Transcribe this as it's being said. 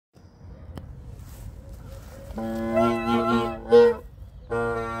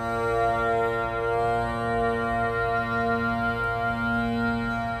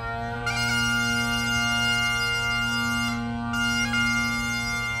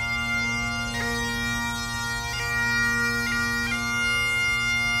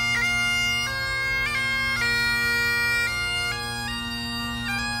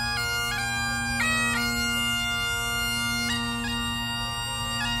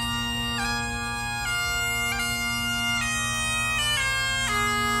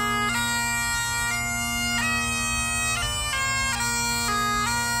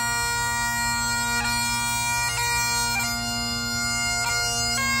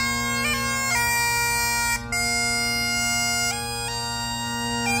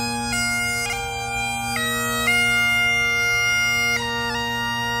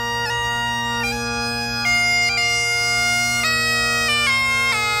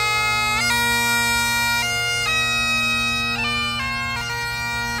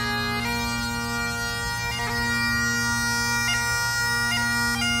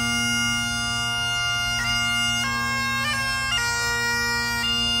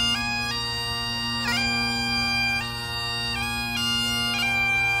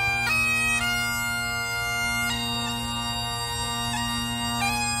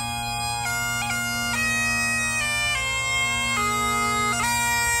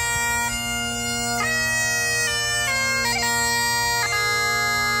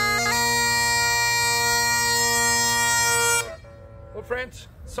Friends,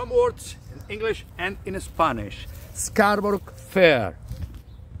 some words in English and in Spanish. Scarborough Fair.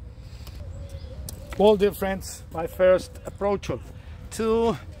 Well, dear friends, my first approach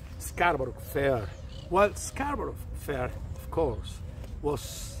to Scarborough Fair. Well, Scarborough Fair, of course,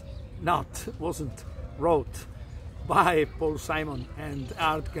 wasn't wrote by Paul Simon and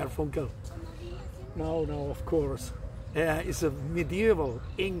Art Garfunkel. No, of course. It's a medieval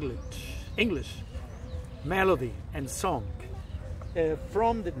English melody and song.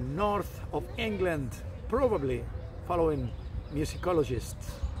 From the north of England, probably following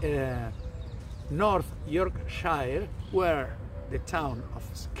musicologists, North Yorkshire, where the town of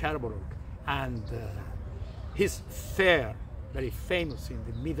Scarborough and his fair, very famous in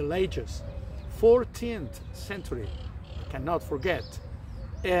the Middle Ages, 14th century, I cannot forget,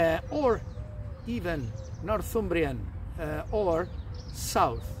 or even Northumbrian or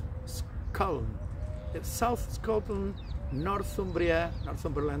South Scotland, Northumbria,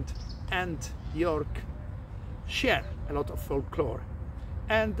 Northumberland and York share a lot of folklore.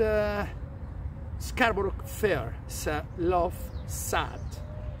 And Scarborough Fair is a love sad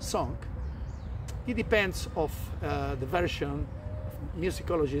song. It depends of the version.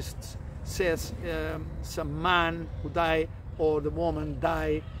 Musicologists says some man who died or the woman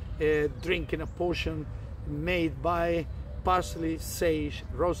died drinking a potion made by parsley, sage,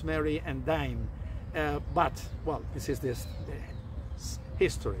 rosemary and thyme. But, well, this is the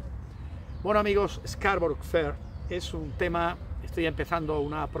history. Bueno amigos, Scarborough Fair es un tema, estoy empezando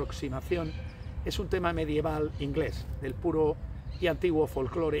una aproximación, es un tema medieval inglés, del puro y antiguo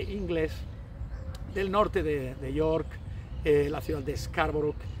folclore inglés, del norte de York, la ciudad de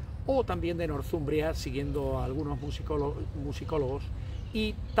Scarborough, o también de Northumbria, siguiendo a algunos musicólogos,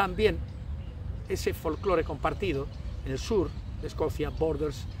 y también ese folclore compartido en el sur de Escocia,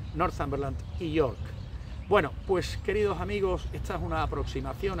 Borders, Northumberland y York. Bueno, pues queridos amigos, esta es una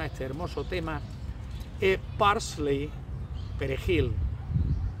aproximación a este hermoso tema. Parsley, perejil,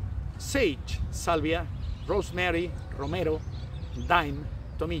 sage, salvia, rosemary, romero, thyme,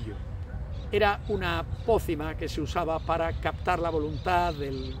 tomillo. Era una pócima que se usaba para captar la voluntad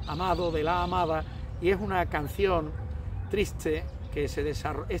del amado, de la amada, y es una canción triste que es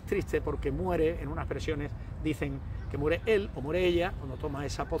triste porque muere, en unas versiones dicen que muere él o muere ella cuando toma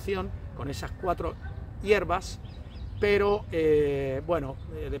esa poción con esas 4 hierbas, pero bueno,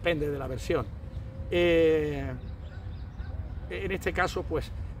 depende de la versión. En este caso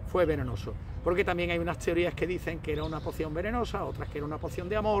pues fue venenoso, porque también hay unas teorías que dicen que era una poción venenosa, otras que era una poción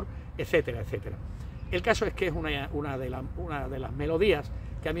de amor, etcétera, etcétera. El caso es que es una de las melodías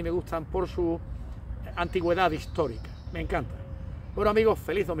que a mí me gustan por su antigüedad histórica, me encanta. Bueno amigos,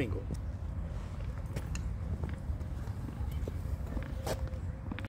 feliz domingo.